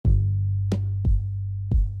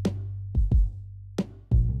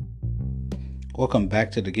Welcome back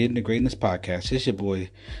to the Getting to Greatness podcast. It's your boy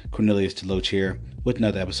Cornelius Deloach here with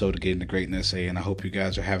another episode of Getting to Greatness, and I hope you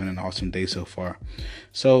guys are having an awesome day so far.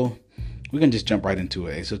 So we can just jump right into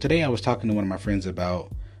it. So today I was talking to one of my friends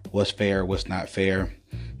about what's fair, what's not fair,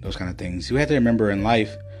 those kind of things. You have to remember in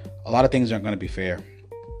life, a lot of things aren't going to be fair.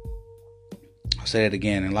 I'll say that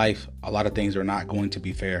again. In life, a lot of things are not going to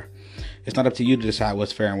be fair. It's not up to you to decide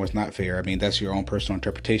what's fair and what's not fair. I mean, that's your own personal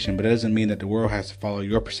interpretation, but it doesn't mean that the world has to follow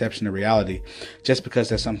your perception of reality just because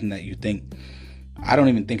that's something that you think. I don't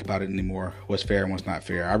even think about it anymore, what's fair and what's not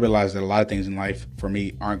fair. I realize that a lot of things in life, for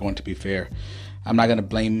me, aren't going to be fair. I'm not going to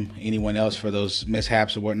blame anyone else for those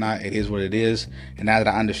mishaps or whatnot. It is what it is. And now that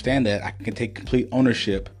I understand that, I can take complete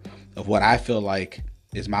ownership of what I feel like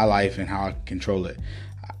is my life and how I control it.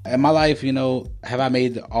 In my life, have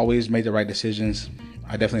I always made the right decisions?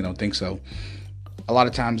 I definitely don't think so. A lot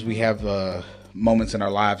of times we have moments in our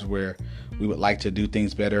lives where we would like to do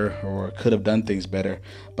things better or could have done things better.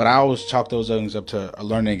 But I always chalk those things up to a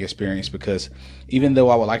learning experience, because even though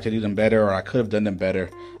I would like to do them better or I could have done them better,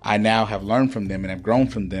 I now have learned from them and have grown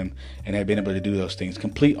from them and have been able to do those things.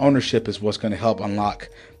 Complete ownership is what's going to help unlock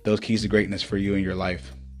those keys to greatness for you in your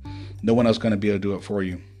life. No one else is going to be able to do it for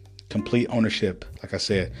you. Complete ownership, like I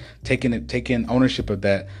said, taking ownership of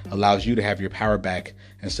that allows you to have your power back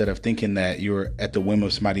instead of thinking that you're at the whim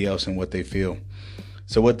of somebody else and what they feel.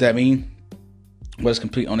 So what does that mean? What does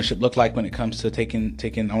complete ownership look like when it comes to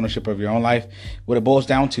taking ownership of your own life? What it boils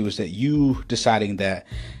down to is that you deciding that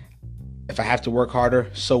if I have to work harder,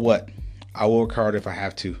 so what? I'll work harder if I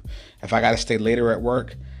have to. If I got to stay later at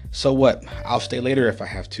work, so what? I'll stay later if I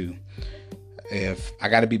have to. If I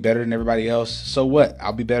got to be better than everybody else, so what?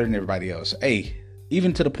 I'll be better than everybody else.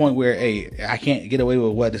 Even to the point where, I can't get away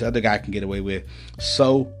with what this other guy can get away with.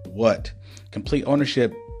 So what? Complete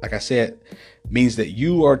ownership, like I said, means that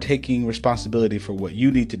you are taking responsibility for what you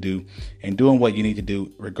need to do and doing what you need to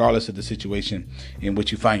do, regardless of the situation in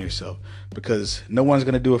which you find yourself, because no one's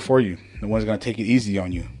going to do it for you. No one's going to take it easy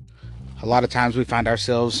on you. A lot of times we find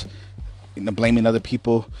ourselves blaming other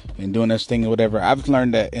people and doing this thing or whatever. I've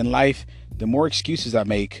learned that in life, the more excuses I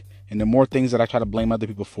make and the more things that I try to blame other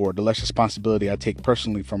people for, the less responsibility I take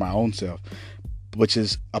personally for my own self, which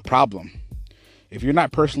is a problem. If you're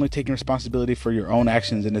not personally taking responsibility for your own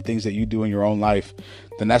actions and the things that you do in your own life,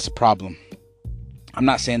 then that's a problem. I'm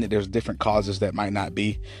not saying that there's different causes that might not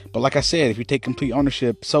be, but like I said, if you take complete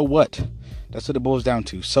ownership, so what? That's what it boils down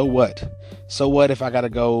to. So what? So what if I got to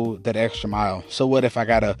go that extra mile? So what if I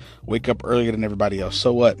got to wake up earlier than everybody else?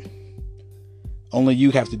 So what? Only you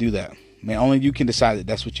have to do that. Man, only you can decide that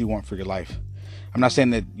that's what you want for your life. I'm not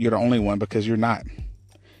saying that you're the only one, because you're not.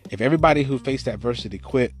 If everybody who faced adversity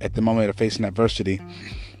quit at the moment of facing adversity,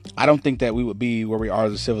 I don't think that we would be where we are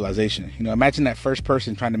as a civilization. Imagine that first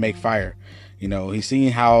person trying to make fire. He's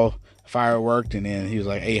seeing how fire worked, and then he was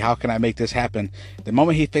like, how can I make this happen? The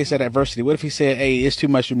moment he faced that adversity, what if he said, it's too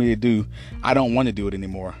much for me to do. I don't want to do it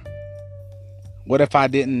anymore. What if I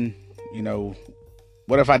didn't,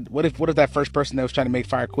 what if that first person that was trying to make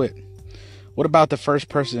fire quit? What about the first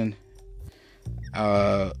person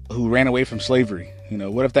who ran away from slavery?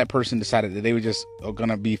 What if that person decided that they were just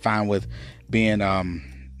gonna be fine with being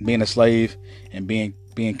a slave and being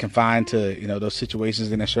confined to those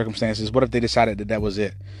situations and their circumstances? What if they decided that that was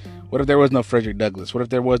it? What if there was no Frederick Douglass? What if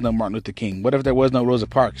there was no Martin Luther King? What if there was no Rosa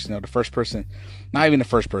Parks? The first person, not even the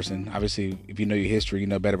first person. Obviously, if you know your history, you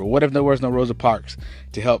know better. But what if there was no Rosa Parks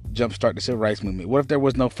to help jumpstart the civil rights movement? What if there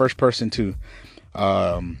was no first person to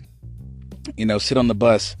sit on the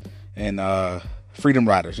bus and freedom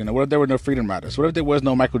riders? What if there were no freedom riders? What if there was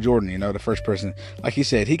no Michael Jordan? The first person, like he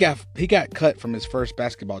said, he got cut from his first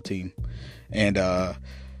basketball team, and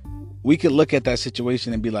we could look at that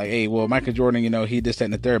situation and be like, Michael Jordan, he this, that,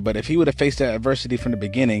 and the third. But if he would have faced that adversity from the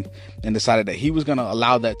beginning and decided that he was going to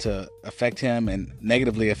allow that to affect him and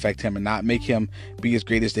negatively affect him and not make him be as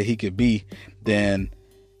great as that he could be, then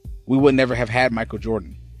we would never have had Michael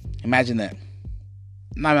Jordan. Imagine that.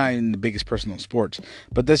 I'm not even the biggest person on sports,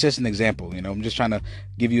 but that's just an example. I'm just trying to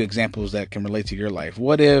give you examples that can relate to your life.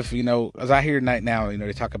 What if, as I hear right now,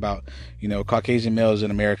 they talk about, Caucasian males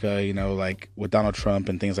in America, like with Donald Trump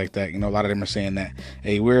and things like that. A lot of them are saying that,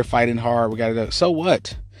 we're fighting hard. We got to, so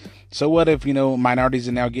what? So what if, minorities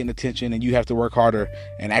are now getting attention and you have to work harder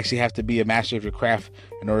and actually have to be a master of your craft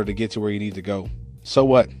in order to get to where you need to go? So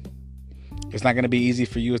what? It's not going to be easy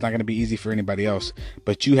for you. It's not going to be easy for anybody else.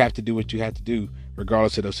 But you have to do what you have to do,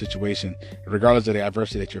 regardless of those situations, regardless of the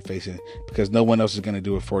adversity that you're facing, because no one else is going to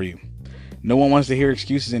do it for you. No one wants to hear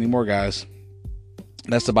excuses anymore, guys.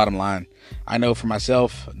 That's the bottom line. I know for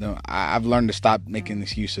myself, I've learned to stop making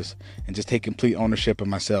excuses and just take complete ownership of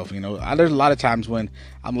myself. There's a lot of times when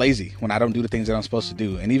I'm lazy, when I don't do the things that I'm supposed to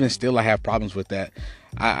do, and even still, I have problems with that.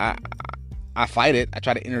 I fight it. I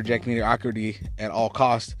try to interject mediocrity at all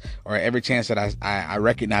costs, or at every chance that I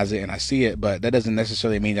recognize it and I see it. But that doesn't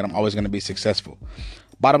necessarily mean that I'm always going to be successful.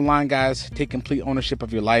 Bottom line, guys, take complete ownership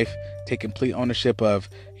of your life. Take complete ownership of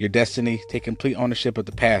your destiny. Take complete ownership of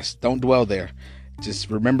the past. Don't dwell there.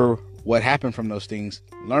 Just remember what happened from those things,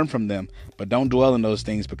 learn from them, but don't dwell in those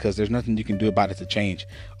things, because there's nothing you can do about it to change.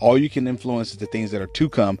 All you can influence is the things that are to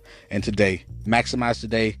come and today. Maximize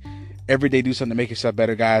today. Every day, do something to make yourself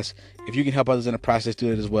better, guys. If you can help others in the process,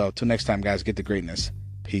 do it as well. Till next time, guys, get to greatness.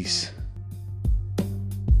 Peace.